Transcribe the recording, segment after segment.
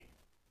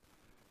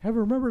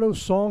Ever remember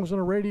those songs on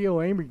the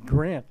radio? Amy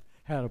Grant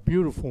had a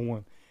beautiful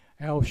one.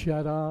 El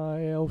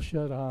Shaddai, El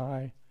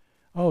Shaddai.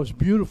 Oh, it's a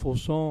beautiful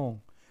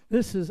song.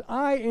 This is,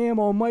 I am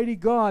Almighty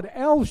God,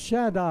 El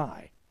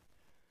Shaddai.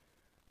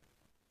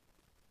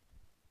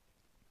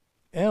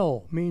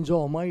 El means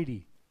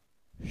Almighty.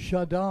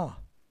 Shaddai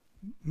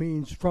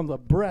means from the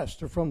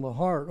breast or from the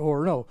heart,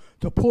 or no,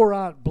 to pour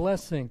out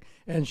blessing.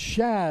 And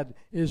Shad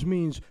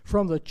means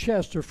from the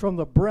chest or from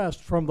the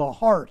breast, from the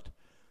heart.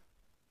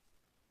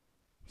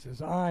 He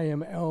says, I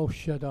am El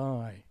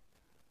Shaddai.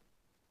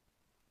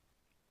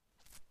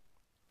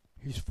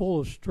 He's full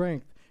of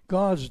strength.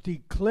 God's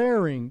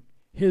declaring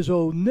his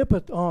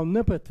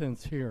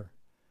omnipotence here,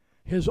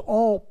 his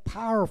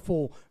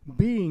all-powerful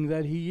being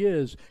that he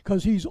is,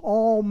 because he's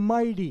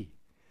almighty.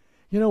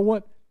 You know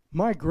what?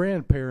 My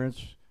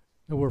grandparents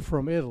that were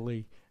from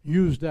Italy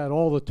used that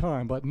all the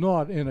time, but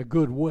not in a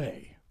good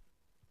way.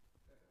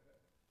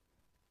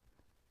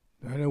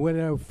 And when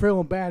they're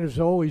feeling bad, it's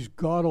always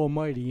God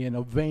Almighty in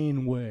a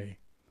vain way,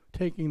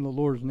 taking the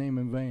Lord's name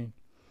in vain.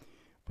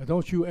 But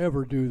don't you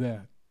ever do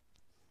that.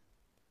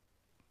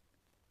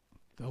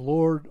 The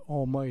Lord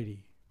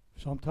Almighty.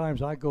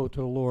 Sometimes I go to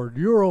the Lord,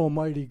 you're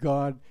Almighty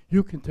God,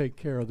 you can take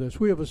care of this.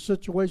 We have a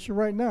situation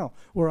right now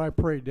where I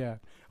prayed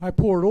that. I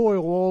poured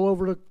oil all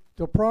over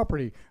the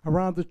property,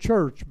 around the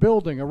church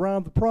building,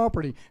 around the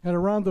property, and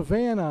around the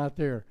van out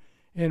there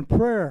in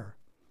prayer,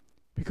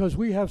 because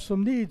we have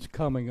some needs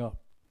coming up.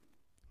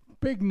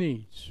 Big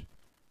needs.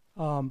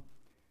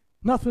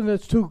 Nothing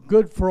that's too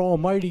good for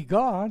Almighty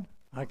God,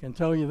 I can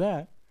tell you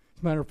that.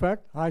 As a matter of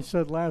fact, I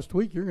said last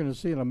week, you're going to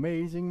see an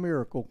amazing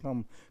miracle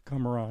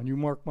come around. You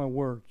mark my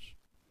words,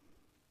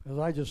 because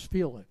I just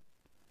feel it.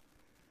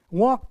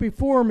 Walk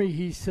before me,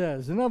 he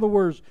says. In other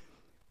words,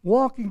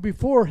 walking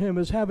before him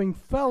is having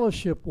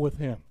fellowship with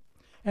him,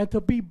 and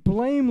to be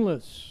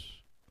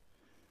blameless.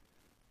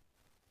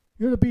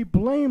 You're to be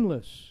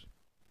blameless.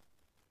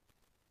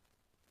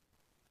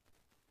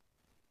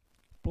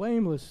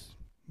 Blameless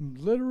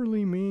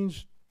literally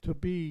means to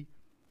be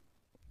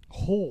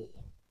whole.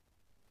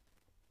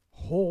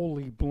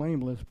 Wholly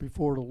blameless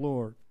before the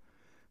Lord.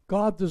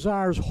 God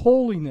desires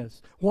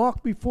holiness.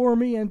 Walk before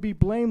me and be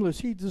blameless.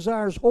 He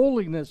desires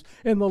holiness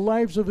in the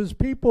lives of his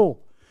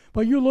people.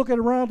 But you look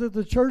around at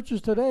the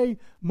churches today,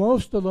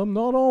 most of them,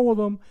 not all of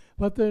them,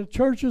 but the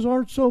churches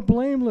aren't so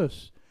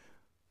blameless.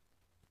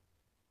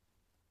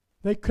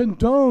 They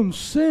condone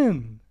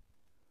sin,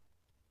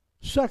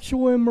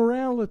 sexual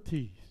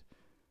immorality,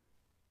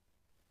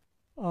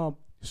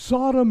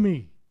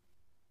 sodomy,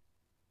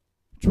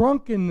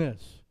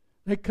 drunkenness.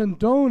 They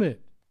condone it.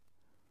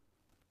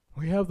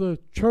 We have the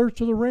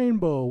Church of the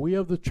Rainbow. We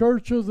have the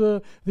Church of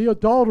the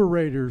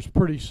adulterators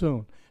pretty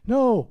soon.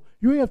 No,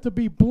 you have to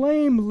be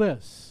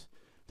blameless.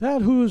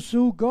 That is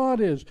who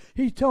God is.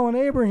 He's telling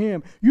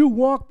Abraham, you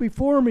walk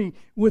before me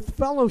with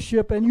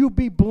fellowship and you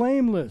be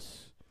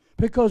blameless,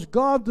 because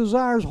God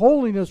desires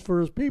holiness for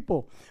his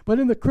people. But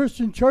in the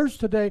Christian church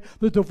today,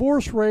 the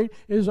divorce rate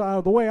is,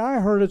 the way I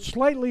heard it,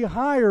 slightly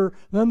higher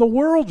than the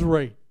world's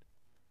rate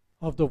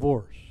of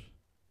divorce.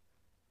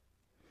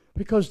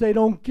 Because they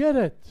don't get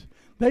it.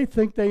 They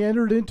think they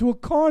entered into a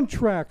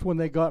contract when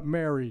they got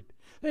married.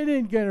 They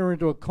didn't enter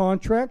into a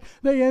contract.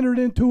 They entered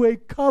into a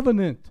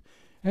covenant.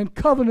 And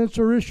covenants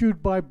are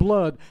issued by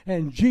blood.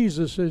 And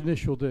Jesus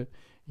initialed it,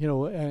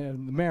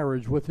 and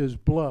marriage with his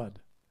blood.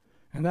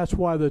 And that's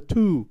why the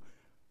two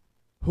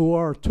who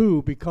are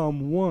two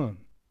become one.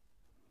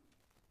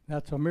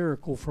 That's a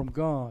miracle from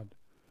God.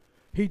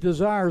 He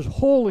desires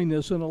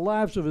holiness in the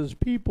lives of his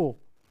people.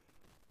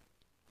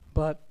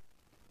 But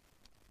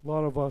a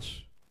lot of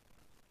us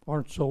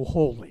aren't so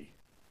holy,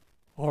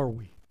 are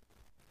we?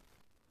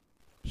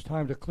 It's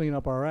time to clean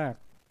up our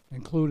act,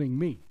 including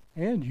me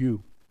and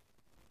you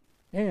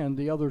and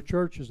the other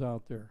churches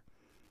out there.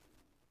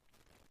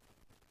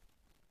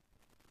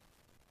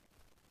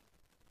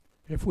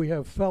 If we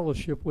have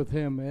fellowship with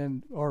him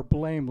and are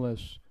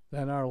blameless,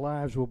 then our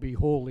lives will be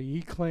holy.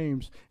 He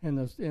claims in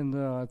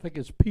I think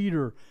it's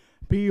Peter,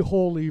 be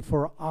holy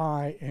for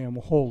I am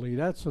holy.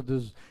 That's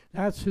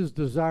his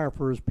desire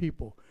for his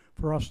people,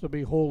 for us to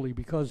be holy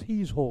because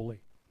he's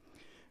holy.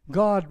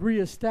 God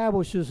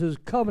reestablishes his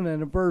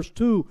covenant in verse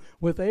 2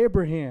 with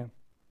Abram's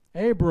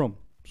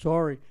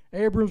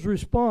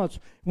response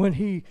when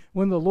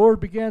the Lord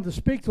began to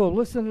speak to him.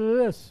 Listen to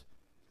this.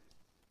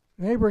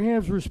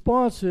 Abraham's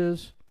response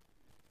is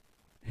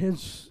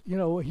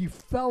he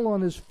fell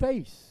on his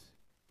face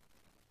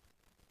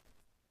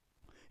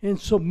in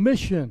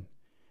submission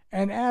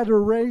and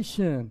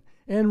adoration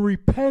and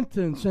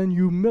repentance and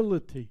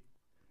humility.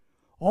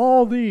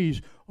 All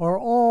these are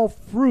all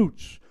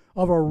fruits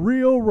of a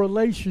real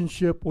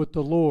relationship with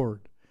the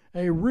Lord,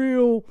 a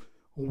real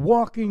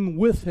walking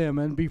with him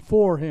and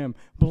before him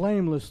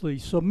blamelessly,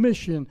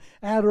 submission,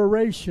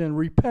 adoration,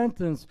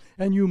 repentance,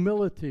 and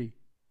humility.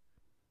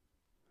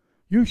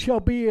 You shall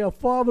be a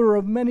father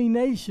of many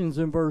nations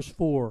in verse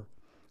 4.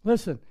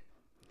 Listen,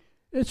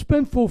 it's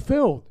been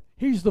fulfilled.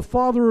 He's the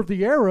father of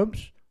the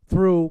Arabs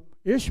through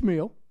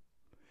Ishmael,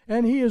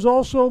 and he is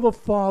also the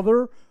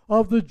father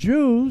of the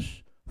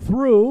Jews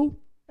through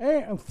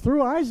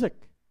Isaac.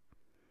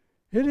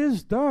 It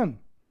is done.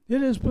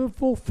 It has been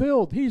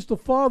fulfilled. He's the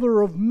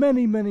father of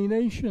many, many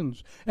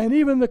nations, and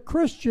even the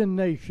Christian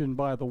nation,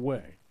 by the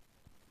way.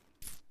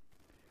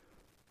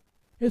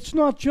 It's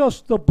not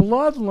just the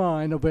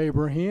bloodline of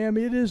Abraham,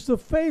 it is the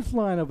faith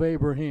line of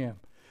Abraham.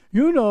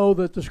 You know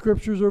that the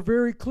scriptures are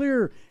very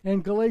clear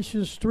in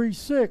Galatians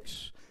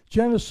 3:6,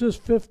 Genesis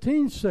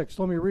 15:6.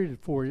 Let me read it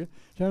for you.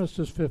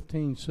 Genesis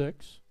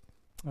 15:6.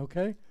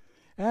 Okay?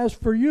 As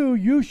for you,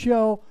 you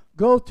shall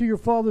go to your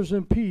fathers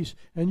in peace,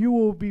 and you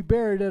will be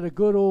buried at a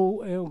good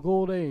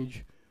old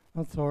age.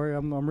 I'm sorry,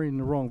 I'm reading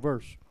the wrong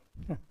verse.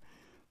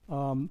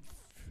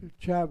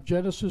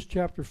 Genesis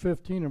chapter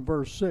 15 and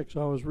verse 6.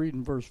 I was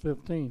reading verse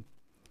 15.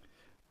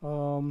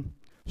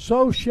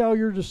 So shall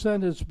your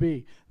descendants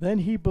be. Then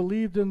he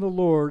believed in the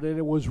Lord, and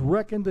it was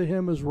reckoned to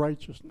him as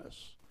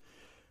righteousness.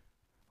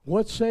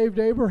 What saved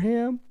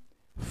Abraham?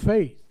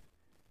 Faith.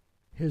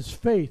 His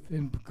faith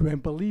in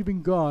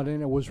believing God,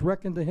 and it was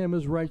reckoned to him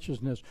as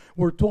righteousness.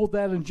 We're told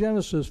that in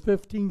Genesis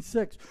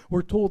 15:6.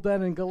 We're told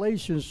that in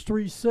Galatians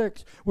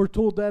 3:6. We're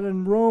told that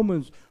in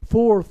Romans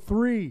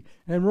 4:3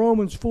 and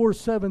Romans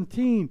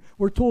 4:17.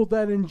 We're told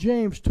that in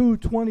James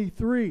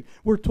 2:23.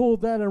 We're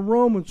told that in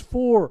Romans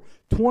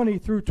 4:20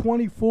 through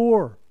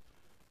 24.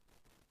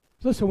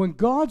 Listen, when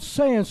God's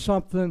saying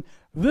something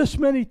this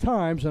many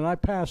times, and I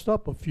passed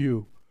up a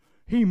few,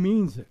 he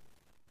means it.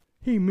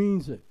 He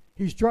means it.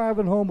 He's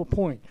driving home a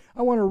point.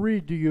 I want to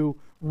read to you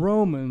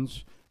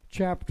Romans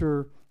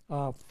chapter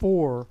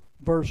 4,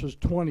 verses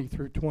 20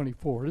 through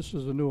 24. This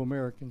is the New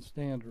American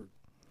Standard.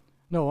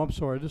 No, I'm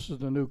sorry. This is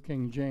the New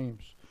King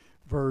James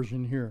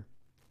Version here.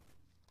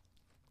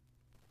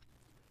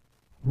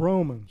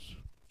 Romans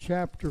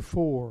chapter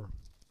 4,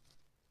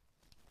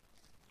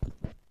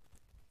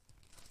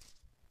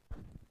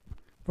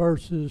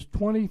 verses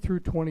 20 through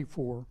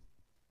 24.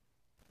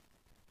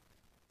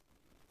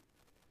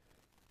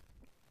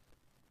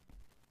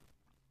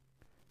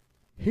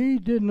 He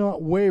did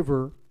not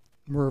waver,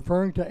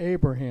 referring to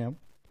Abraham.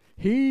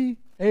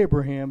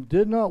 Abraham,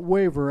 did not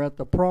waver at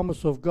the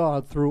promise of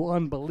God through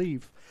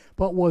unbelief,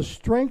 but was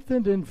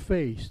strengthened in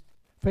faith,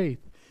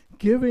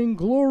 giving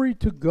glory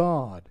to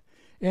God,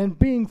 and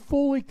being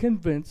fully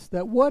convinced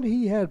that what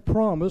he had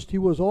promised he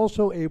was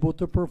also able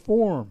to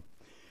perform.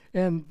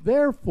 And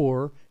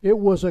therefore it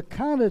was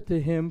accounted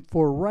to him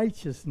for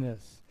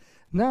righteousness.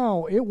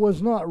 Now it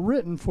was not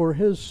written for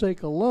his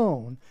sake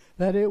alone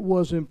that it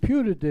was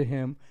imputed to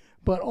him,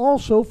 but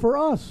also for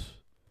us.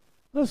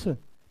 Listen,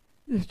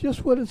 it's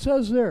just what it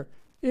says there.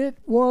 It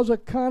was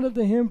accounted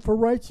to him for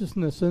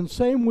righteousness, and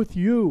same with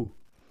you.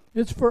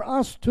 It's for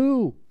us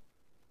too.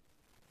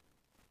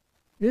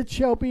 It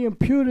shall be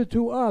imputed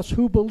to us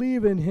who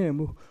believe in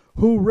him,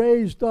 who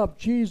raised up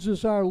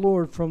Jesus our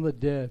Lord from the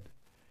dead.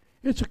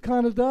 It's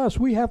accounted to us.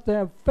 We have to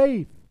have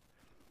faith.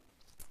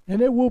 And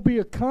it will be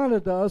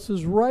accounted to us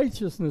as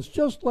righteousness,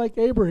 just like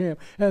Abraham.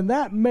 And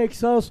that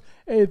makes us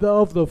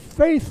of the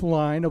faith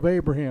line of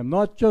Abraham,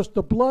 not just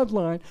the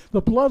bloodline.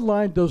 The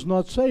bloodline does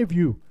not save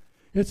you.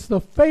 It's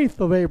the faith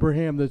of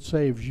Abraham that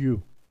saves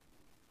you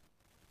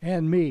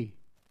and me.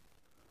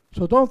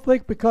 So don't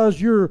think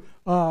because you're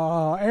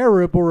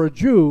Arab or a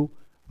Jew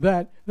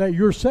that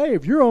you're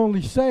saved. You're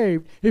only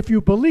saved if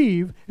you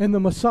believe in the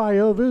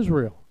Messiah of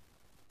Israel,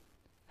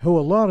 who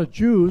a lot of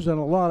Jews and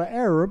a lot of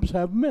Arabs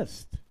have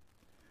missed.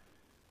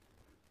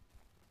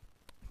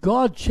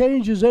 God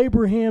changes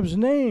Abraham's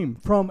name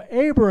from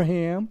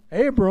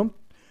Abram,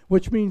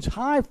 which means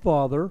high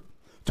father,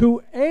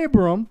 to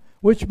Abram,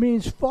 which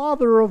means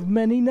father of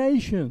many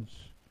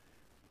nations.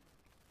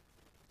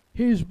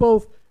 He's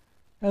both,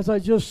 as I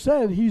just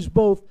said, he's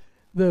both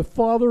the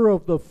father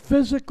of the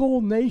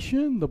physical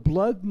nation, the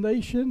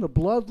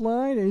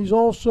bloodline, and he's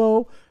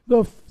also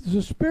the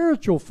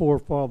spiritual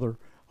forefather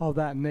of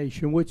that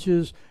nation, which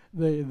is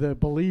the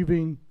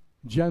believing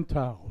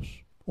Gentiles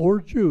or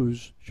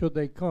Jews, should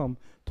they come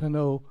to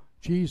know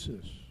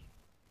Jesus.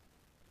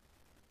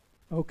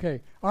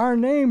 Okay, our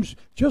names,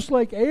 just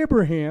like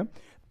Abraham,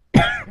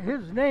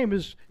 his name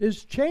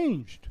is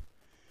changed.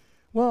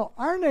 Well,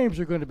 our names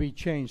are going to be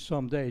changed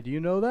someday. Do you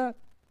know that?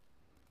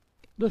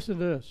 Listen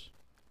to this.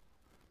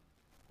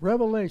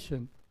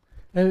 Revelation.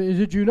 And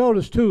did you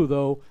notice too,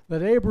 though,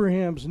 that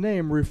Abraham's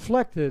name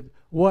reflected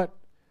what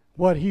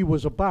he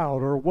was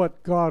about, or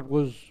what God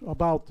was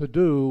about to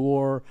do,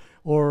 or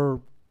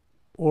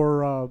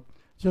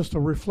just a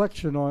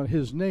reflection on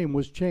his name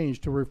was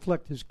changed to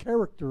reflect his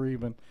character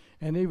even,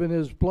 and even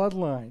his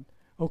bloodline.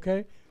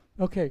 Okay?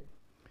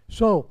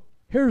 So,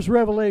 here's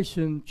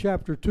Revelation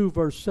chapter 2,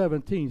 verse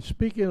 17.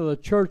 Speaking of the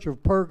church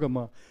of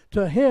Pergama,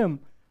 to him,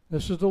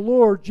 this is the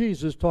Lord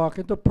Jesus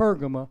talking to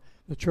Pergama,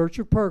 the church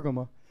of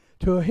Pergama,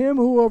 to him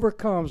who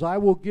overcomes, I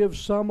will give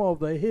some of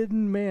the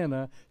hidden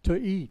manna to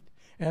eat,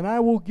 and I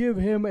will give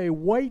him a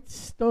white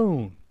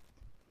stone,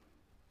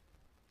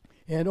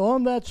 and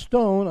on that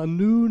stone a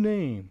new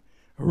name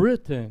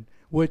written,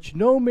 which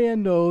no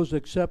man knows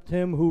except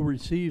him who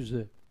receives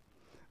it.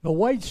 The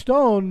white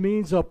stone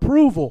means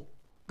approval.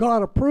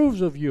 God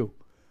approves of you.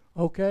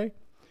 Okay?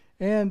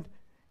 And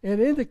It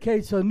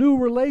indicates a new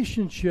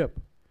relationship.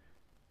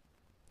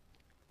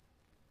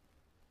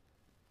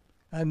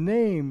 A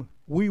name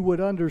we would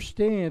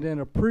understand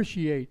and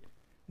appreciate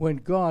when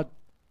God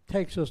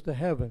takes us to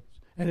heaven.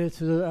 And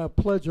it's a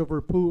pledge of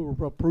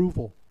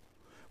approval.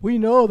 We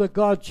know that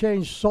God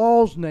changed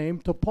Saul's name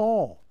to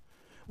Paul.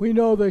 We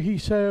know that he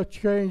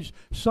changed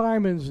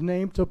Simon's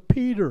name to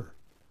Peter.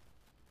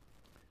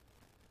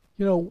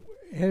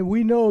 And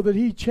we know that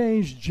he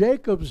changed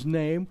Jacob's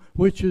name,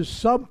 which is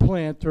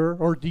supplanter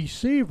or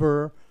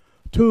deceiver,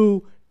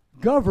 to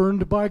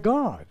governed by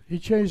God. He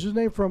changed his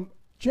name from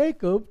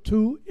Jacob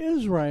to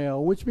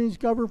Israel, which means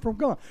governed from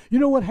God. You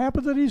know what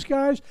happened to these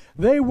guys?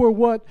 They were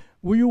what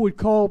we would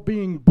call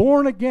being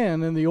born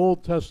again in the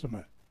Old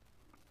Testament.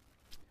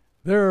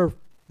 Their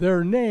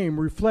name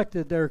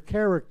reflected their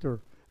character.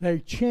 They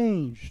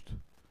changed.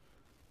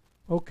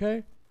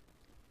 Okay?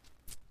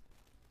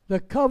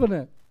 The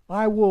covenant.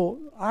 I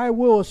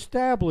will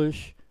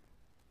establish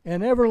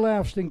an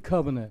everlasting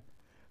covenant.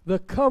 The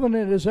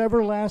covenant is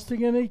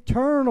everlasting and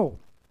eternal.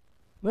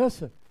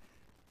 Listen.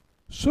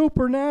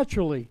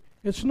 Supernaturally.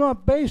 It's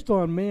not based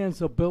on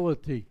man's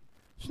ability.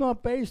 It's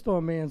not based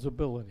on man's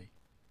ability.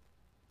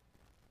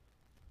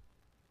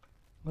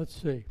 Let's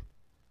see.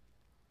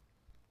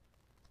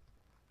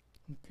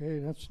 Okay,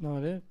 that's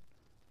not it.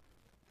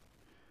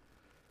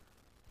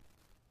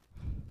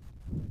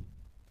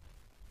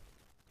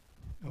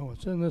 Oh,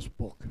 it's in this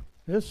book.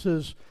 This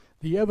is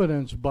the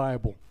Evidence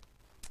Bible.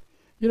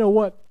 You know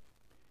what?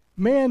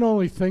 Man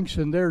only thinks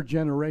in their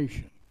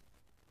generation.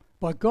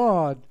 But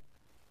God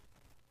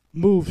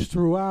moves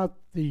throughout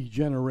the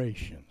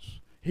generations.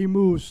 He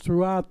moves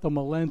throughout the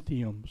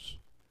millenniums.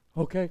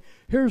 Okay?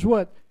 Here's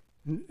what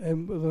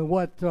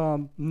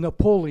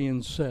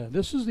Napoleon said.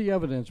 This is the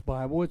Evidence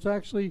Bible. It's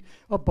actually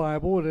a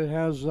Bible. It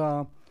has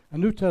a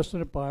New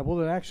Testament Bible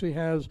that actually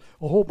has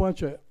a whole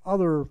bunch of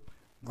other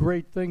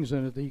great things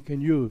in it that you can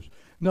use.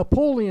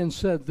 Napoleon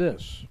said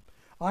this: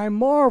 I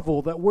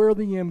marvel that where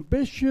the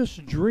ambitious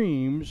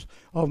dreams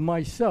of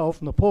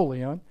myself,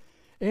 Napoleon,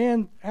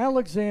 and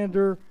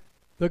Alexander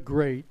the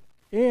Great,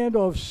 and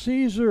of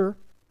Caesar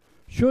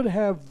should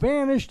have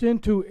vanished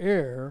into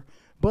air,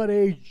 but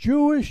a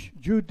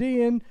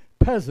Judean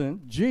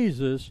peasant,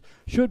 Jesus,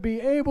 should be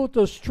able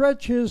to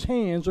stretch his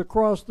hands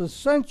across the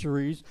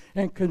centuries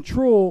and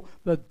control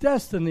the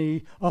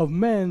destiny of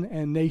men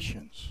and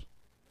nations.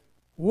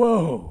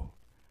 Whoa.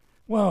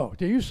 Whoa.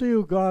 Do you see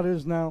who God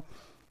is now?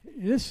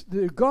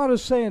 God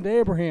is saying to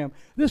Abraham,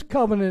 this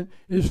covenant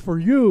is for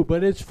you,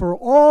 but it's for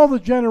all the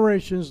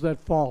generations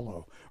that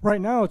follow.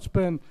 Right now it's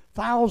been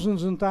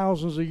thousands and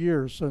thousands of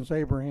years since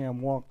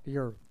Abraham walked the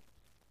earth.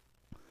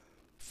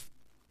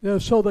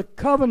 So the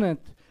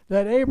covenant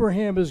that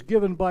Abraham is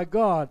given by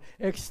God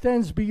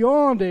extends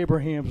beyond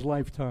Abraham's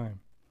lifetime.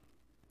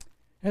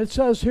 And it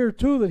says here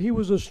too that he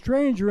was a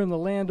stranger in the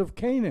land of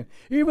Canaan.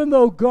 Even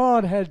though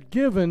God had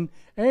given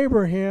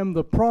Abraham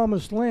the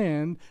promised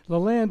land, the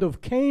land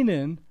of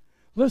Canaan,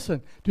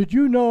 listen, did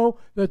you know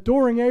that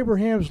during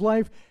Abraham's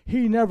life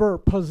he never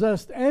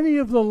possessed any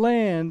of the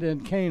land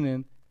in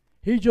Canaan?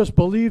 He just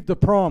believed the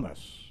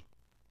promise.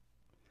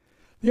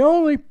 The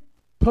only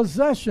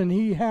possession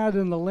he had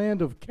in the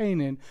land of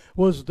Canaan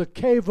was the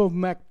cave of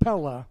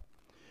Machpelah,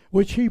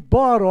 which he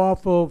bought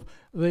off of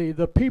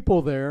the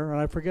people there, and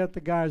I forget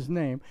the guy's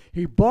name.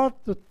 He bought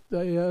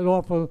it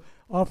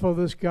off of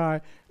this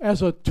guy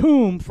as a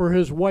tomb for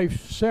his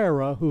wife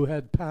Sarah, who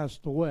had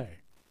passed away.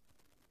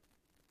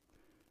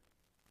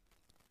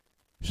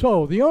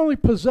 So the only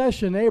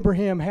possession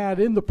Abraham had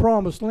in the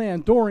promised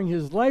land during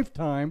his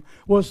lifetime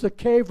was the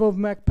cave of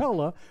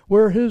Machpelah,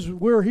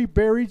 where he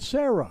buried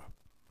Sarah.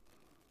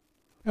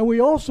 And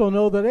we also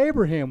know that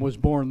Abraham was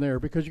born there,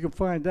 because you can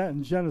find that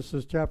in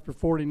Genesis chapter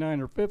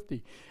 49 or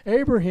 50.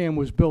 Abraham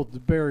was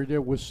buried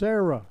there with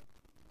Sarah.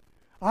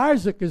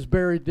 Isaac is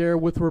buried there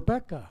with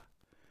Rebekah.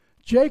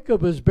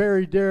 Jacob is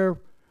buried there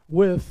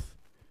with,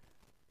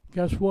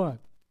 guess what?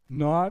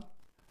 Not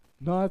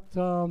what's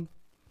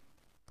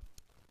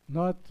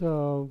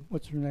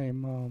her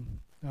name?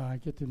 I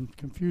get them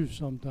confused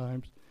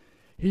sometimes.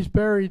 He's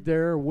buried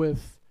there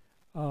with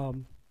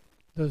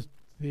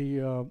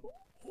the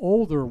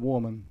older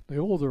woman, the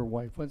older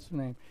wife. What's her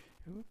name?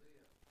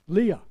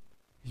 Leah.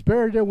 He's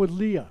buried there with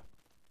Leah.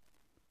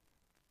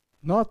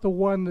 Not the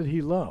one that he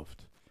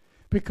loved.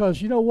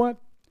 Because you know what?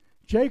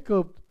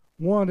 Jacob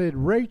wanted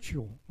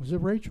Rachel. Was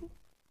it Rachel?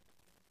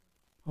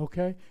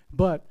 Okay.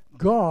 But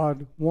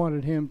God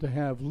wanted him to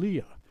have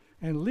Leah.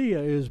 And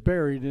Leah is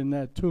buried in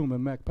that tomb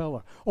in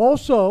Machpelah.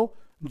 Also,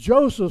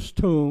 Joseph's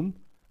tomb,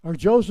 or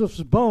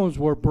Joseph's bones,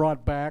 were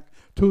brought back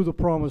to the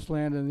promised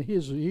land, and he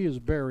is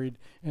buried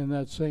in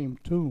that same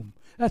tomb.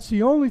 That's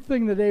the only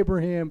thing that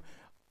Abraham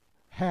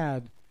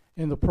had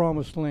in the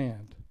promised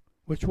land,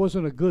 which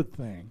wasn't a good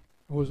thing.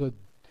 It was a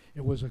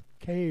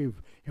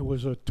cave. It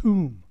was a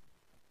tomb.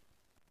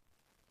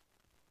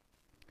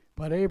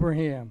 But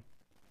Abraham,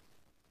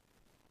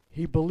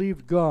 he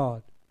believed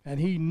God, and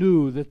he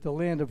knew that the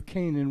land of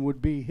Canaan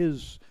would be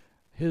his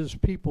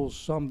people's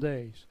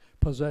someday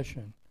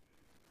possession.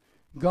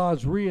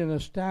 God's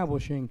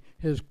reestablishing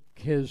his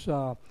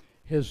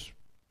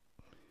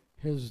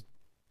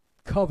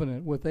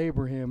covenant with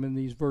Abraham in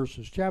these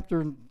verses.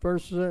 Chapter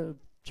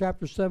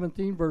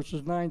 17,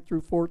 verses 9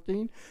 through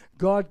 14,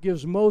 God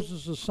gives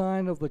Moses a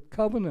sign of the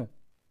covenant,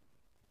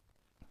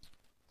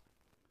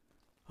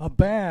 a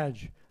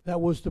badge that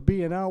was to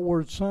be an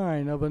outward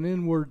sign of an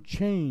inward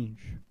change.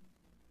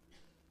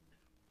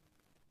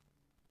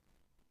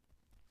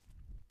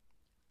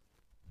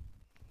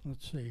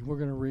 Let's see. We're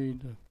going to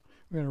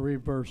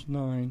read verse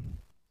 9.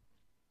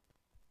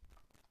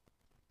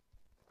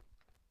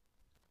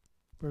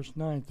 Verse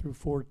 9 through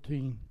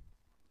 14.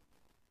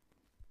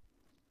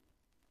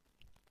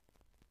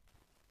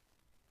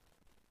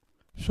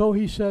 So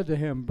he said to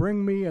him,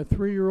 bring me a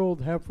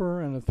 3-year-old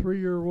heifer and a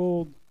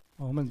 3-year-old.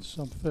 Oh, I'm in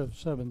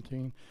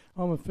 17.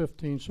 I'm in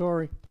 15,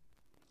 sorry.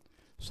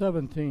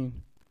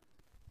 17.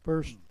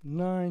 Verse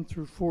 9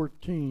 through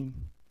 14.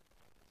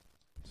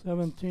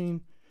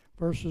 17,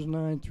 verses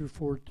 9 through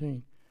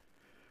 14.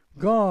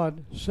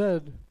 God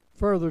said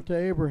further to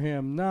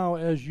Abraham, now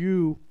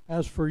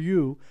as for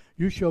you,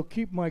 you shall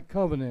keep my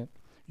covenant,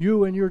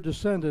 you and your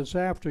descendants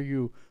after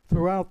you,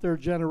 throughout their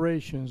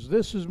generations.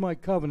 This is my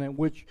covenant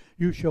which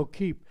you shall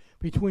keep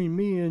between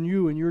me and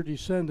you and your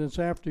descendants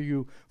after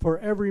you. For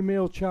every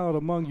male child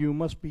among you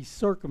must be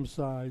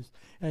circumcised,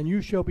 and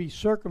you shall be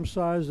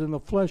circumcised in the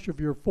flesh of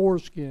your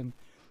foreskin.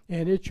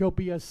 And it shall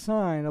be a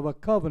sign of a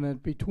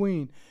covenant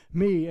between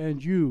me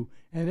and you,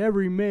 and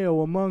every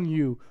male among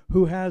you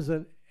who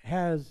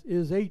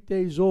is 8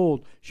 days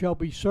old shall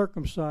be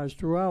circumcised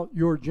throughout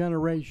your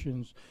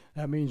generations.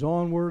 That means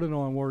onward and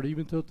onward,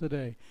 even till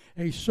today.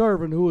 A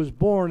servant who is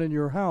born in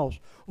your house,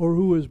 or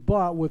who is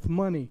bought with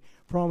money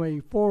from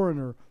a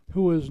foreigner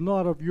who is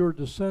not of your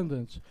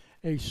descendants.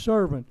 A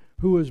servant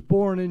who is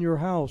born in your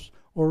house,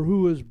 or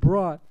who is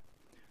bought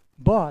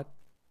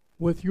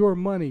with your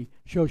money,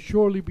 shall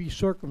surely be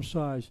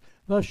circumcised.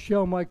 Thus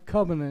shall my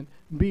covenant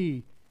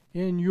be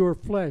in your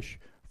flesh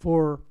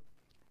for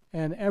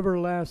an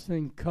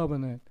everlasting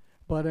covenant.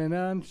 But an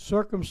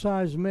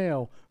uncircumcised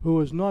male who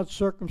is not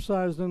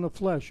circumcised in the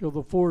flesh of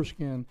the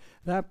foreskin,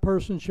 that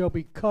person shall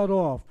be cut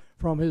off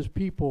from his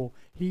people.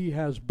 He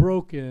has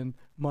broken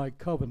my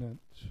covenant.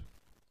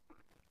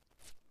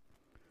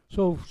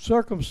 So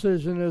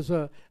circumcision is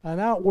an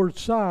outward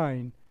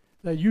sign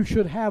that you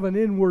should have an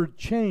inward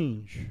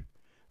change,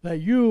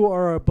 that you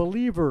are a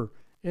believer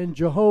in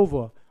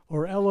Jehovah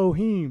or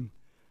Elohim,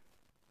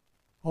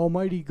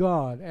 Almighty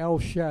God, El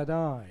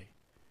Shaddai.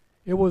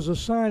 It was a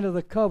sign of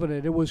the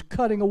covenant. It was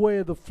cutting away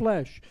of the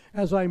flesh.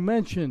 As I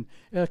mentioned,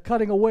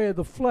 cutting away of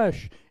the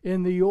flesh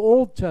in the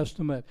Old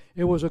Testament,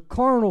 it was a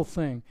carnal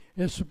thing.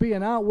 It's to be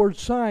an outward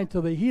sign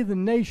to the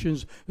heathen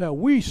nations that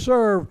we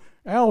serve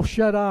El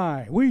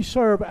Shaddai. We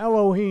serve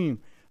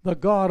Elohim, the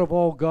God of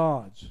all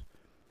gods.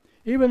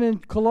 Even in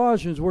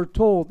Colossians, we're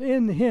told,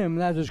 in him,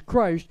 that is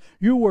Christ,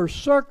 you were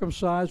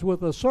circumcised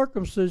with a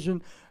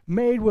circumcision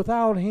made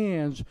without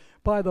hands,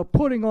 by the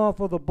putting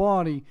off of the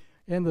body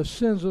and the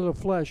sins of the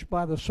flesh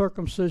by the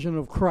circumcision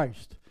of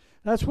Christ.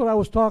 That's what I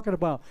was talking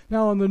about.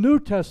 Now, in the New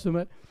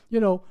Testament,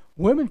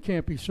 women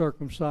can't be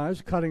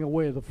circumcised, cutting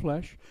away the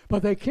flesh,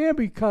 but they can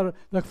be cut.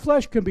 The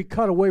flesh can be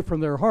cut away from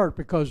their heart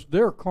because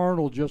they're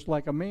carnal just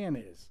like a man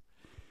is.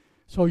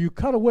 So you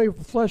cut away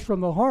the flesh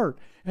from the heart,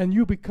 and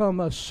you become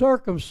a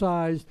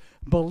circumcised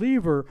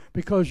believer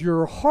because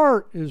your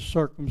heart is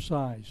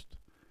circumcised.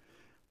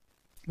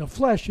 The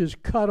flesh is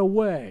cut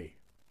away.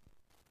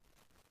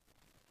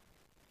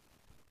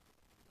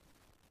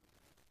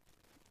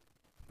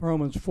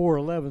 Romans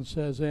 4:11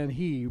 says, and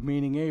he,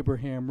 meaning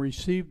Abraham,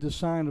 received the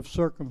sign of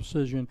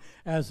circumcision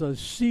as a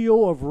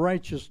seal of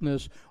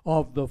righteousness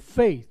of the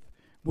faith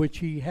which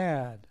he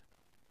had.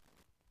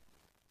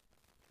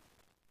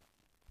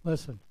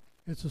 Listen,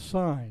 it's a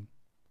sign.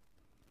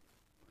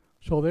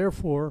 So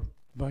therefore,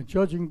 by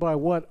judging by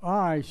what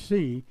I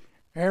see,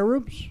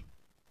 Arabs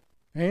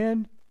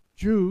and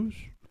Jews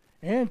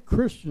and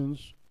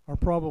Christians are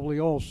probably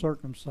all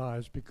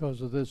circumcised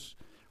because of this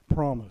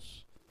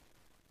promise.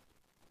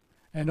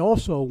 And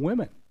also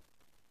women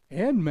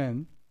and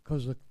men,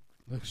 because the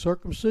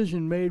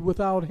circumcision made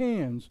without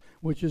hands,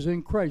 which is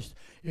in Christ.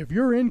 If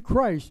you're in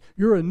Christ,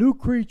 you're a new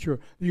creature.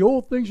 The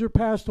old things are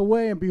passed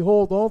away, and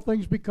behold, all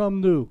things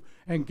become new.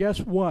 And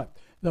guess what?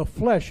 The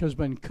flesh has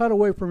been cut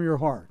away from your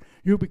heart.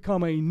 You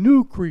become a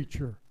new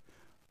creature.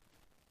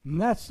 And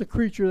that's the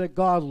creature that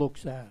God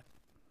looks at.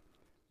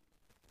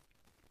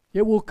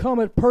 It will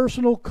come at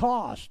personal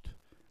cost.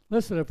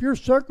 Listen, if you're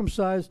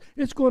circumcised,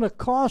 it's going to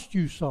cost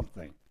you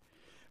something.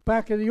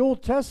 Back in the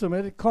Old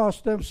Testament, it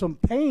cost them some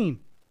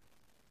pain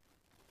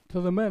to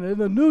the men. In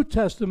the New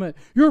Testament,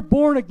 you're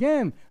born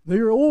again.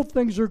 Your old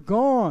things are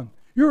gone.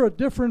 You're a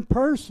different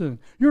person.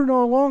 You're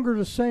no longer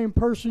the same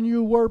person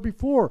you were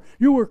before.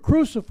 You were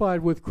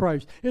crucified with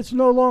Christ. It's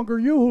no longer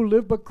you who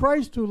live, but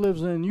Christ who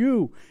lives in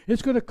you.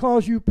 It's going to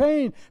cause you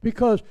pain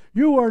because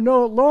you are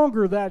no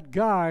longer that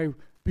guy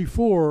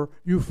before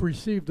you've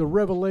received the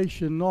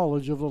revelation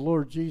knowledge of the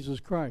Lord Jesus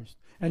Christ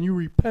and you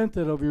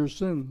repented of your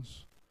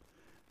sins.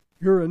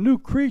 You're a new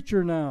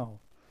creature now.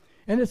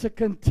 And it's a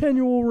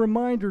continual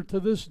reminder to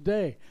this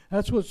day.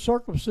 That's what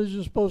circumcision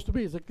is supposed to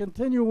be. It's a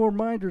continual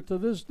reminder to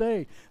this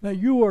day that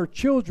you are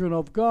children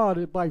of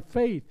God by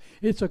faith.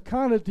 It's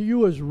accounted to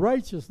you as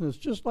righteousness,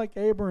 just like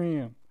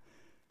Abraham.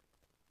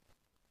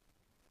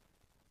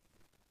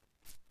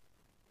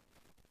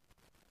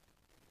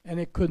 And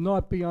it could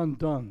not be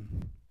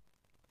undone.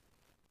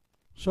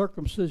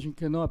 Circumcision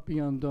cannot be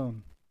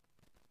undone.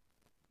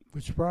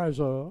 Which drives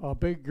a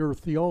bigger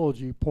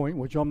theology point,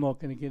 which I'm not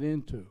going to get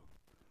into.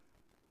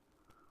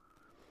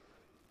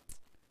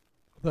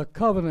 The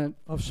covenant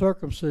of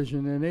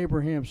circumcision in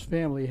Abraham's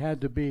family had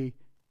to be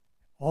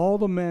all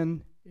the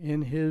men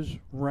in his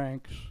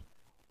ranks,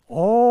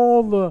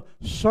 all the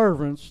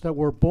servants that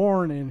were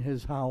born in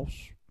his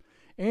house,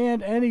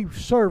 and any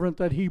servant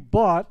that he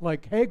bought,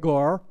 like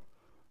Hagar,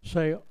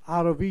 say,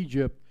 out of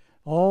Egypt,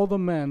 all the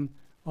men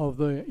of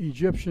the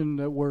Egyptian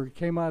that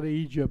came out of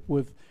Egypt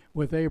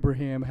with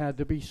Abraham had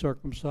to be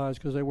circumcised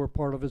because they were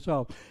part of his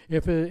house.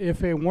 If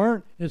they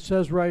weren't, it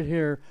says right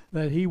here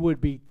that he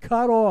would be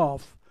cut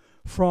off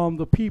from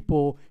the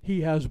people.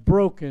 He has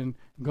broken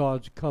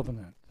God's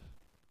covenant.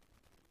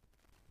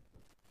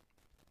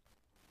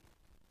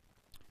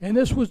 And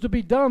this was to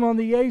be done on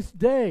the 8th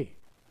day.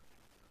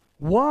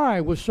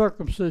 Why was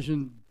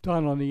circumcision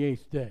done on the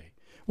 8th day?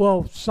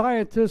 Well,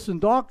 scientists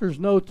and doctors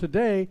know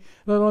today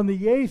that on the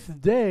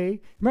 8th day,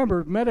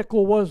 remember,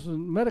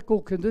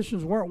 medical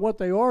conditions weren't what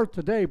they are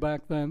today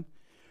back then.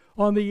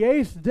 On the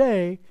 8th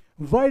day,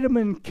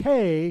 vitamin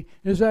K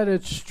is at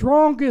its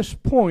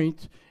strongest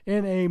point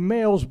in a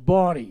male's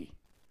body.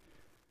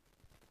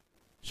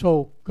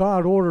 So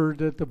God ordered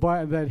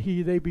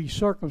that they be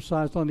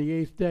circumcised on the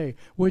 8th day,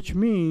 which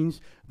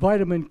means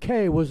vitamin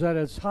K was at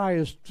its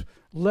highest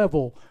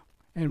level.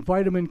 And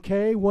vitamin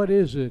K, what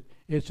is it?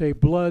 It's a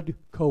blood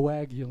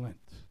coagulant,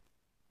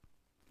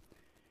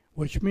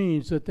 which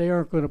means that they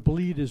aren't going to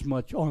bleed as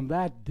much on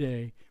that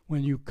day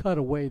when you cut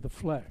away the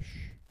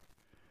flesh.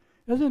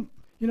 You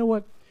know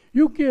what?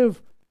 You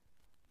give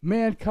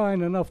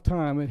mankind enough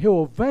time and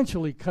he'll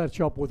eventually catch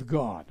up with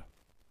God.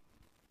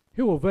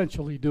 He'll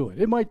eventually do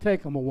it. It might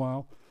take him a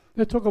while.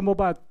 It took them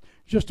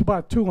just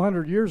about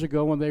 200 years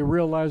ago when they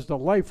realized the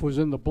life was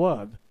in the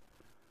blood.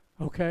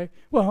 Okay?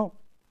 Well,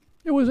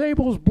 it was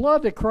Abel's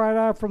blood that cried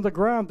out from the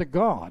ground to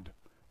God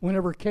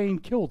whenever Cain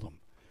killed him.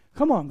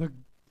 Come on,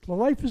 the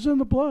life is in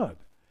the blood.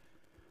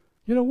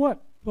 You know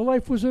what? The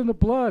life was in the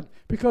blood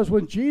because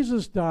when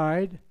Jesus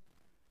died,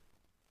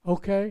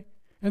 okay,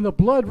 and the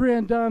blood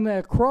ran down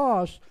that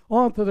cross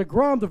onto the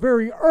ground, the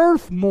very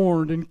earth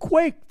mourned and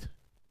quaked.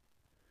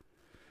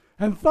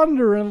 And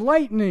thunder and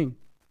lightning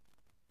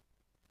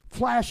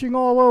flashing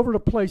all over the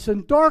place,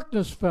 and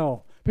darkness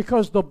fell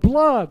because the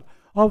blood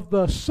of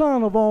the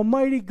Son of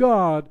Almighty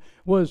God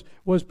was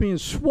being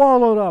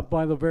swallowed up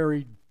by the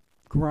very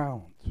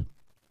ground.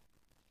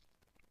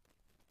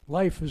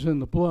 Life is in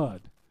the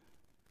blood.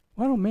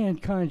 Why don't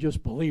mankind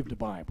just believe the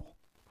Bible?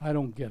 I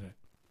don't get it.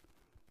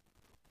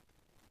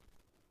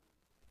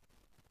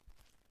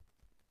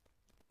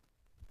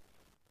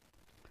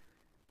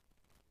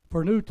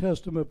 For New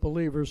Testament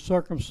believers,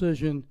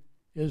 circumcision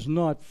is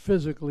not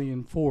physically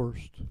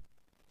enforced.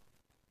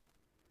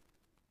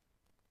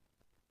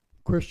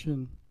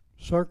 Christian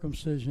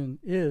circumcision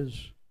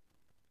is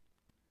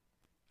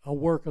a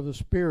work of the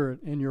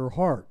Spirit in your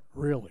heart,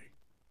 really.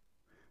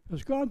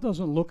 Because God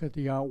doesn't look at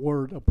the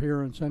outward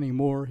appearance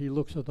anymore. He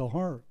looks at the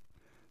heart.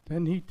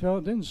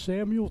 Didn't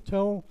Samuel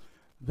tell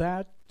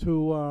that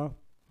to,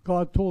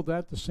 God told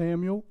that to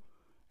Samuel,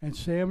 and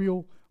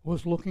Samuel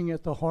was looking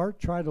at the heart,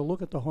 tried to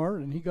look at the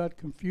heart, and he got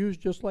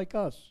confused just like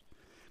us.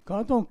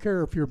 God don't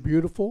care if you're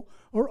beautiful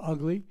or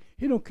ugly.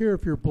 He don't care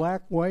if you're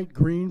black, white,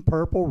 green,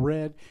 purple,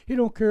 red. He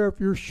don't care if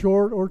you're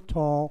short or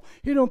tall.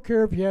 He don't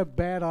care if you have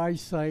bad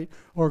eyesight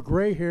or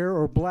gray hair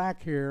or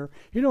black hair.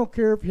 He don't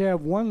care if you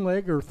have one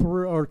leg or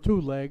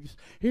two legs.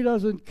 He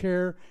doesn't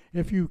care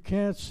if you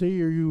can't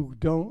see or you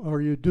don't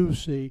or you do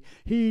see.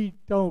 He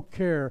don't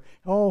care.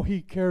 All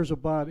he cares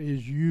about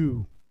is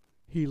you.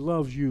 He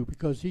loves you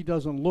because he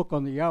doesn't look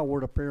on the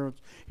outward appearance.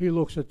 He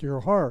looks at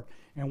your heart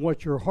and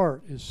what your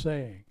heart is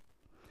saying.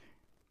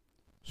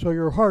 So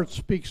your heart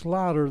speaks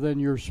louder than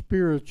your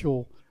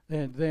spiritual,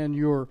 than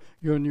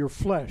your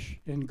flesh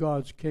in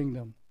God's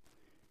kingdom.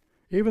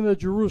 Even the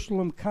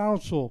Jerusalem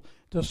council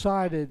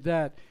decided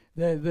that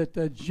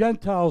the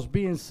Gentiles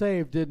being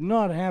saved did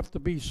not have to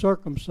be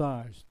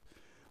circumcised.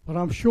 But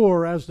I'm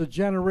sure as the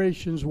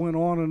generations went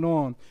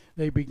on,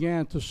 they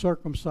began to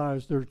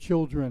circumcise their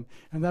children.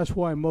 And that's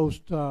why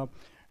most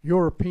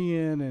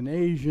European and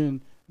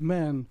Asian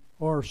men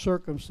are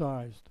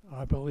circumcised,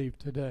 I believe,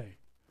 today.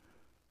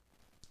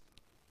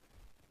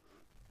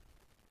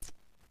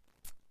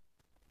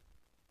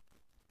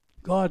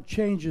 God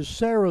changes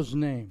Sarah's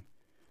name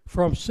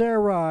from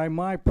Sarai,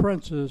 my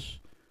princess,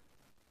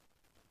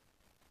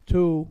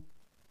 to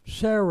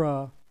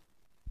Sarah,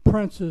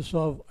 princess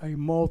of a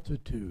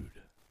multitude.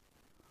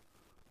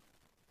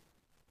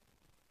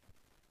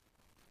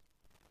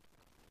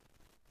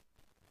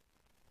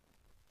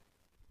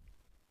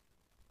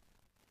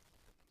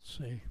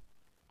 See,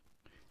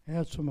 I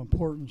had some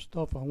important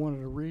stuff I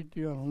wanted to read to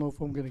you. I don't know if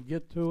I'm going to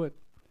get to it.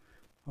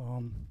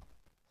 I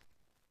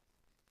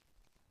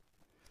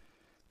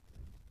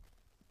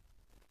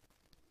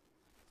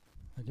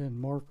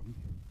didn't mark them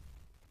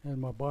in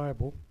my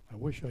Bible. I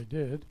wish I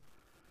did.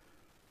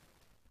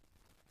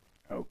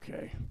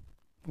 Okay.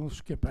 We'll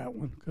skip that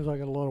one because I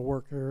got a lot of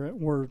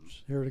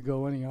words here to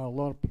go anyhow, a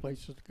lot of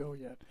places to go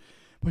yet.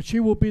 But she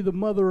will be the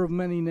mother of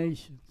many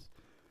nations.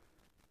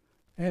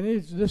 And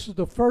this is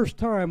the first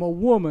time a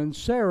woman,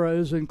 Sarah,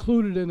 is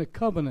included in a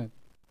covenant.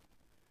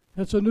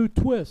 That's a new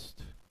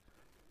twist.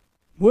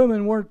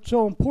 Women weren't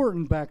so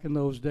important back in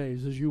those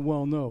days, as you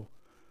well know.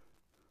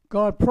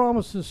 God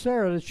promises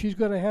Sarah that she's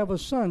going to have a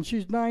son.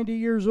 She's 90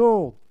 years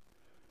old.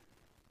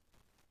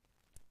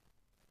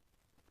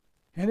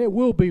 And it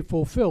will be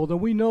fulfilled.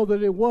 And we know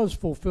that it was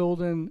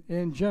fulfilled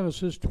in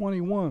Genesis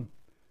 21.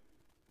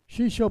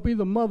 She shall be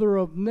the mother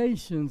of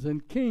nations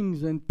and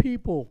kings and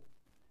people.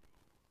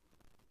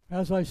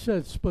 As I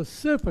said,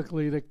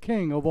 specifically the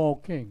King of all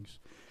kings.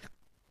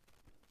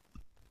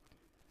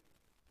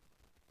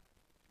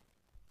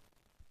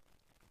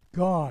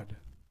 God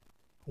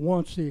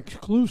wants the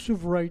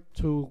exclusive right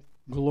to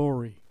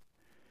glory.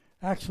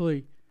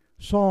 Actually,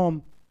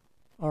 Isaiah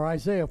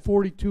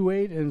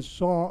 42:8 and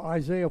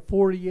Isaiah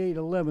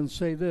 48:11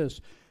 say this.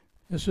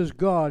 This is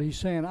God. He's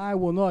saying, I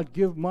will not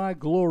give my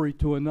glory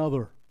to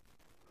another.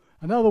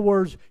 In other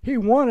words, he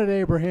wanted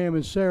Abraham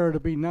and Sarah to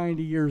be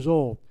 90 years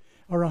old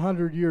or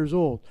 100 years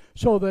old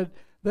so that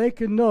they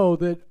can know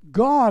that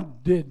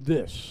God did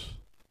this.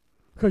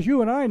 Because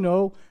you and I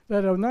know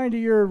that a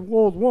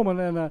 90-year-old woman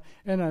and a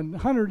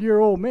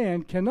 100-year-old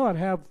man cannot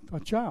have a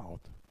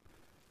child.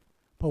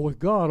 But with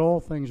God,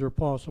 all things are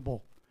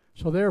possible.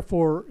 So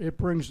therefore, it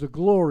brings the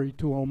glory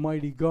to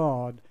Almighty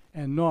God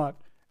and not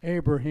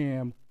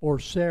Abraham or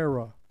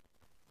Sarah.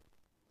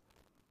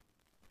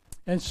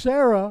 And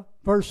Sarah,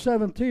 verse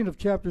 17 of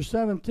chapter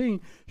 17,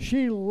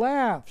 she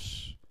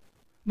laughs.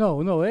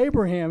 No,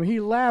 Abraham, he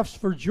laughs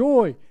for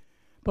joy.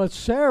 But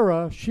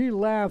Sarah, she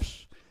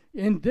laughs,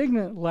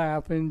 indignant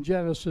laugh in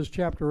Genesis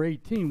chapter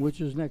 18,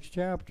 which is next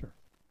chapter.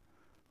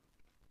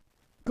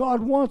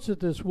 God wants it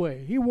this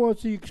way. He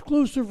wants the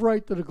exclusive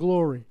right to the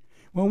glory.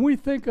 When we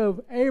think of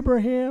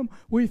Abraham,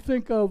 we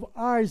think of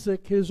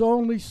Isaac, his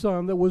only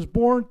son, that was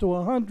born to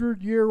a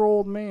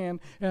 100-year-old man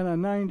and a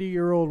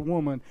 90-year-old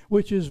woman,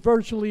 which is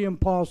virtually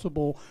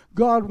impossible.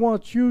 God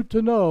wants you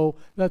to know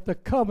that the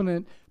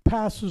covenant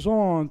passes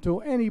on to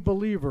any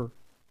believer.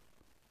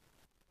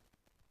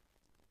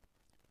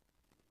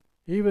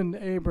 Even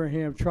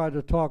Abraham tried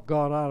to talk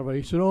God out of it.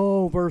 He said,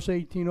 verse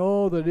 18,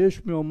 that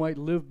Ishmael might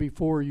live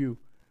before you.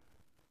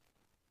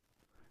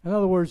 In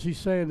other words, he's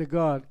saying to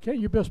God, can't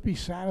you just be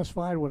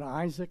satisfied with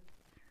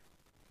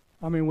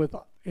with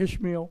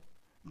Ishmael?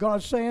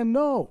 God's saying,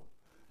 no,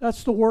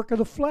 that's the work of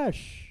the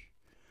flesh.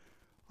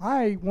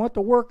 I want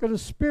the work of the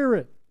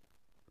Spirit.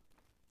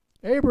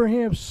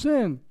 Abraham's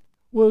sin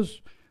was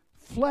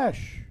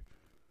flesh.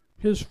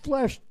 His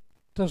flesh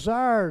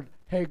desired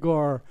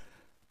Hagar.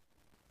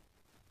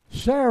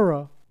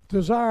 Sarah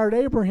desired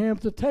Abraham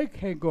to take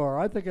Hagar.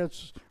 I think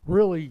that's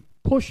really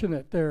pushing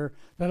it there,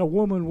 that a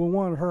woman will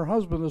want her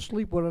husband to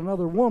sleep with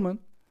another woman.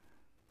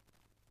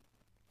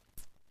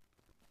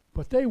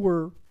 But they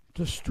were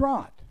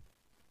distraught,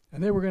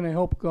 and they were going to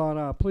help God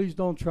out. Please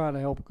don't try to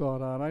help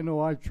God out. I know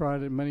I've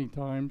tried it many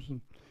times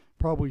and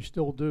probably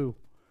still do.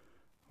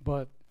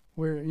 But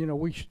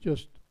we should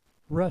just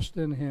rest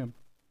in him.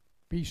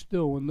 Be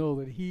still and know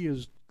that he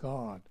is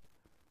God.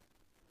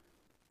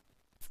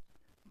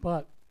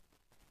 But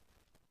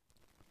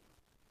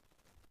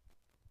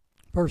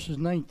verses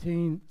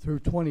 19 through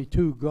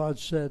 22, God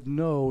said,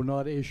 no,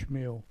 not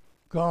Ishmael.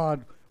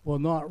 God will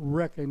not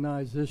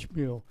recognize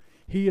Ishmael.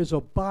 He is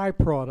a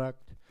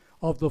byproduct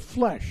of the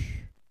flesh.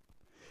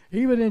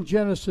 Even in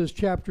Genesis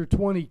chapter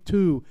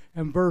 22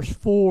 and verse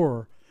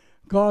 4,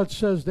 God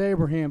says to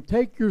Abraham,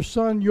 take your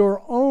son,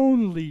 your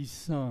only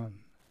son.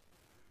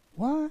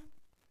 What?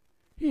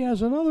 He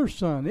has another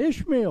son,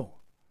 Ishmael.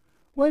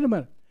 Wait a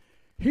minute.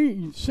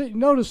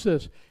 Notice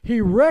this. He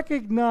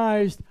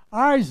recognized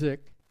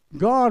Isaac.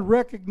 God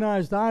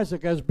recognized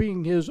Isaac as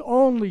being his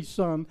only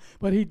son,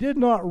 but he did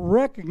not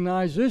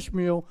recognize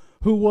Ishmael,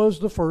 who was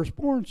the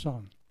firstborn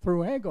son,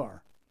 through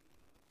Hagar.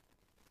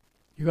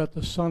 You got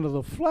the son of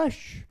the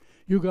flesh,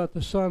 you got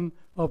the son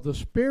of the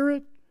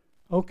Spirit,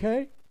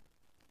 okay,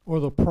 or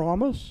the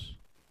promise.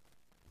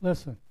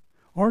 Listen,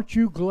 aren't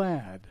you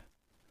glad,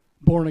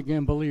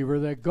 born-again believer,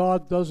 that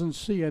God doesn't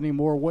see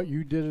anymore what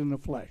you did in the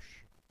flesh?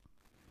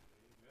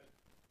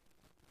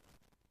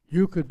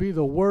 You could be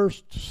the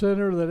worst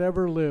sinner that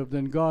ever lived,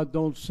 and God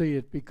don't see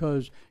it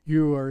because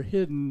you are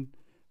hidden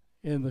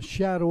in the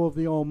shadow of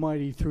the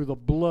Almighty through the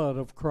blood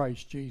of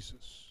Christ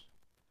Jesus.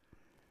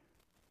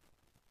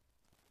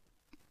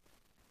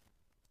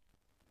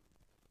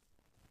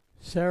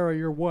 Sarah,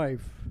 your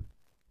wife,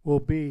 will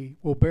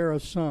bear a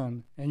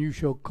son, and you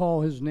shall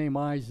call his name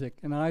Isaac.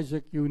 And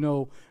Isaac,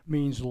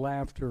 means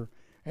laughter.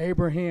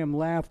 Abraham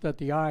laughed at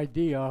the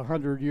idea,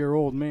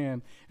 100-year-old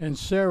man, and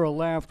Sarah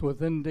laughed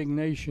with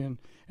indignation,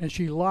 and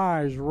she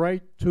lies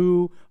right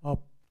to a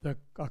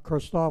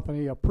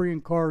Christophany, a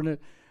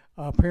pre-incarnate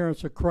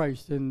appearance of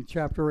Christ in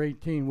chapter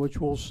 18, which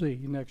we'll see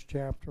next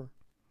chapter.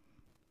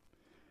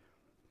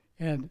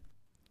 And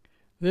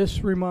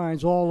this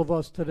reminds all of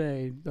us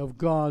today of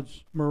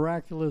God's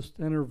miraculous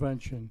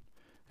intervention,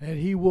 that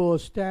he will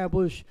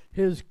establish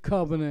his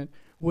covenant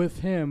with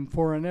him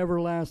for an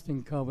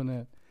everlasting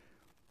covenant.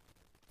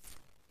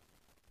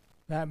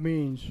 That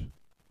means,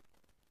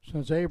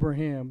 since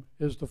Abraham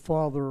is the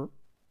father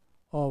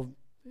of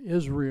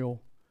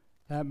Israel,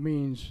 that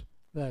means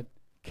that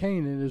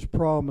Canaan is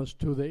promised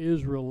to the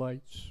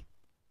Israelites.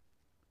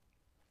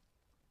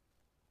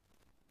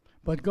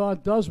 But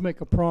God does make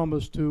a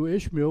promise to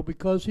Ishmael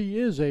because he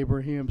is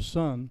Abraham's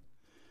son.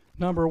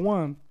 Number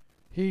one,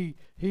 he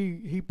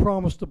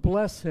promised to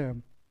bless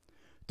him,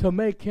 to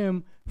make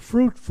him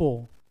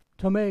fruitful,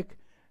 to make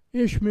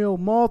Ishmael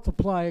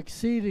multiply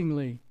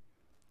exceedingly.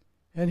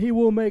 And he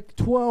will make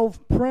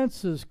 12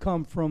 princes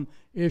come from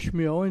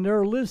Ishmael, and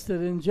they're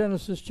listed in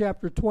Genesis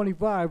chapter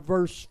 25,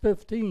 verse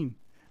 15.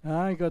 And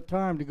I ain't got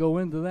time to go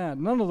into that.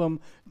 None of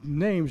them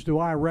names do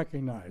I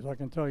recognize, I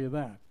can tell you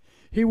that.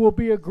 He will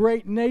be a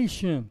great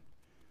nation.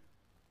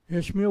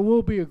 Ishmael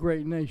will be a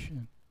great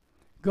nation.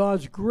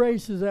 God's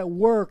grace is at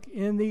work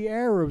in the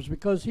Arabs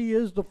because he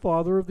is the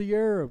father of the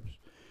Arabs.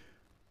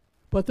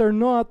 But they're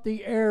not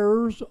the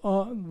heirs,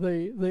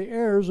 the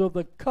heirs of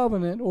the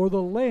covenant or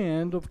the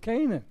land of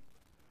Canaan.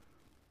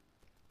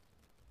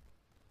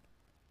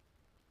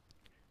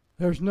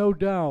 There's no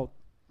doubt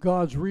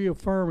God's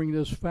reaffirming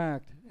this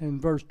fact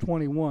in verse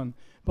 21.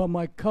 But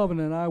my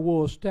covenant I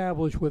will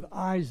establish with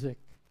Isaac.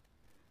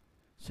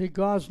 See,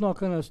 God's not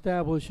going to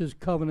establish his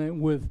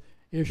covenant with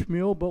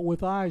Ishmael, but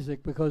with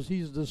Isaac, because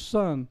he's the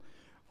son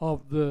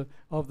of the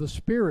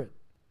Spirit,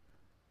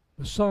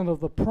 the son of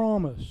the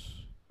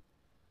promise.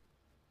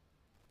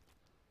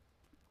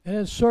 And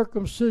then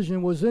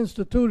circumcision was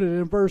instituted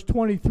in verse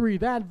 23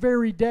 that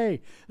very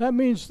day. That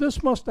means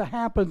this must have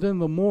happened in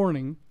the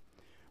morning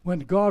when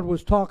God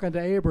was talking to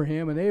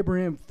Abraham, and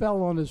Abraham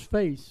fell on his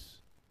face.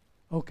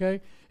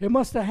 Okay? It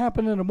must have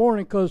happened in the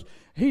morning because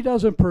he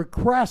doesn't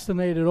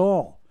procrastinate at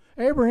all.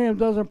 Abraham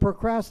doesn't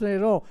procrastinate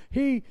at all.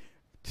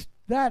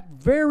 That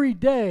very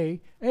day,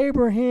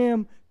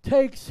 Abraham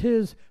takes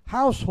his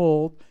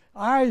household,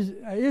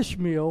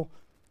 Ishmael,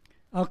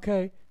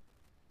 okay,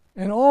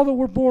 and all that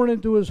were born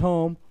into his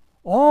home,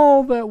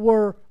 all that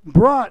were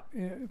brought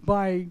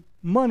by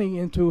money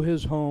into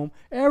his home,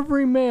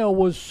 every male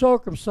was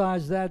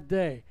circumcised that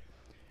day.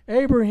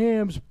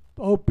 Abraham's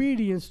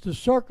obedience to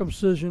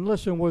circumcision,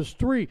 listen, was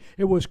three.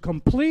 It was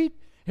complete,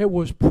 it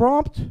was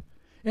prompt,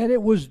 and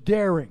it was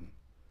daring.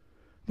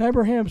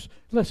 Abraham's,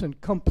 listen,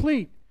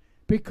 complete,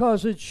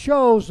 because it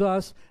shows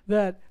us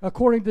that,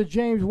 according to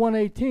James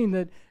 1:18,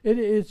 that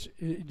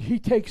he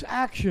takes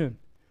action.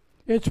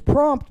 It's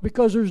prompt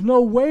because there's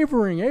no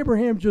wavering.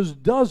 Abraham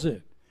just does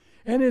it.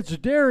 And it's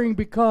daring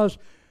because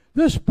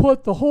this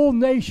put the whole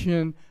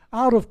nation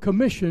out of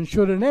commission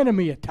should an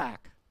enemy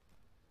attack.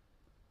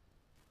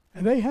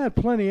 And they had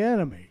plenty of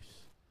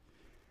enemies.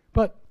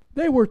 But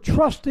they were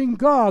trusting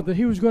God that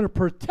he was going to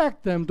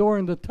protect them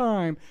during the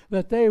time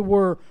that they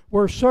were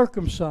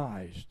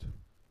circumcised.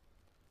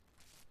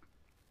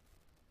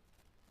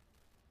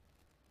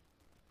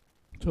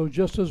 So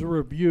just as a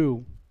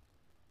review,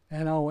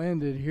 and I'll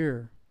end it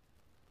here.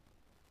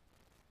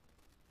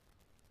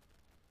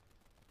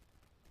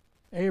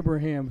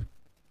 Abraham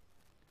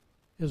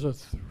is a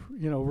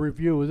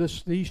review.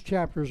 These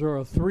chapters are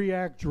a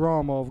 3-act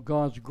drama of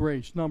God's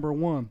grace. Number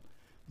one,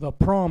 the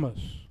promise.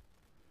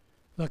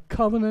 The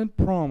covenant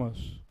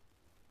promise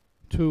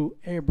to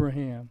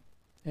Abraham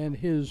and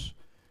his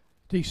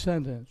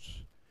descendants.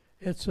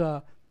 It's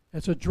a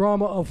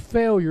drama of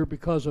failure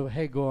because of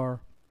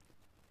Hagar,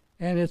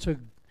 and it's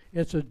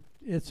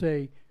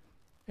a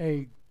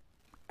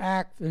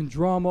act and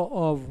drama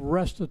of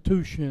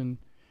restitution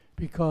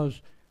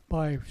because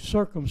by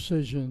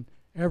circumcision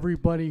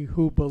everybody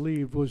who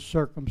believed was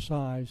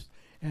circumcised,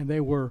 and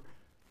they were,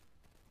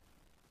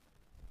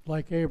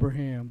 like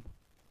Abraham,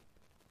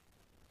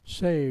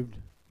 saved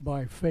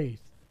by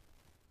faith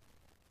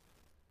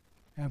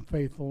and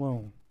faith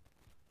alone.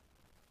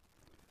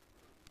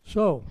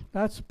 So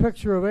that's a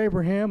picture of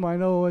Abraham. I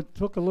know it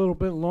took a little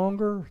bit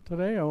longer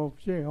today,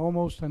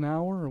 almost an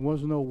hour. There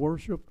was no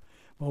worship.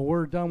 Well,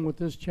 we're done with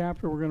this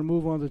chapter. We're going to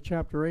move on to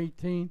chapter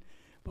 18.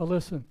 But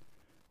listen,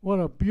 what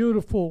a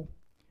beautiful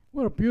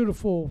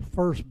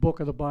first book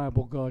of the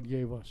Bible God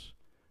gave us.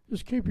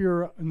 Just keep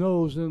your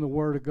nose in the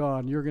Word of God,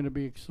 and you're going to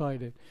be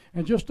excited.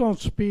 And just don't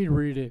speed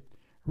read it.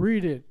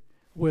 Read it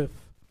with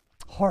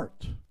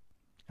heart,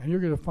 and you're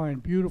going to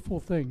find beautiful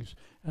things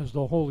as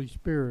the Holy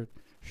Spirit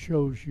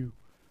shows you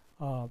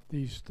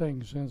these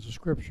things in the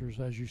Scriptures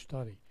as you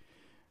study.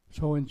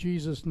 So in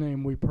Jesus'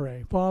 name we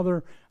pray.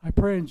 Father, I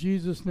pray in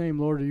Jesus' name,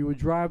 Lord, that you would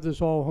drive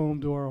this all home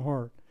to our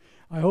heart.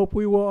 I hope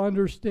we will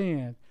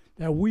understand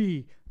that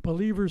we,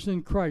 believers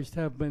in Christ,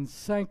 have been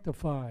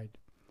sanctified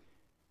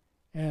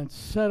and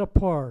set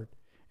apart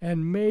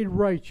and made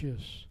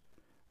righteous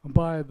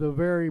by the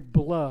very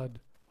blood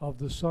of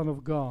the Son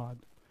of God.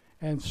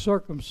 And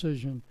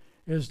circumcision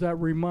is that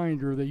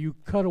reminder that you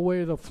cut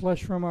away the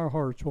flesh from our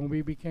hearts when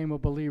we became a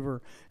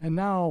believer. And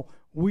now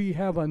we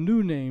have a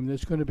new name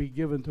that's going to be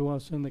given to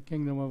us in the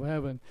kingdom of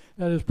heaven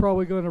that is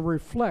probably going to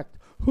reflect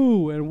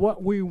who and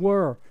what we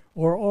were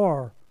or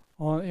are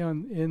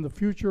in the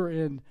future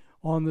and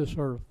on this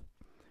earth.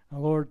 Now,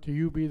 Lord, to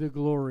you be the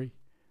glory.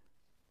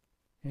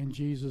 In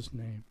Jesus'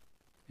 name,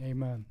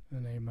 amen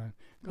and amen.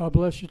 God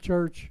bless you,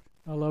 church.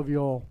 I love you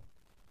all.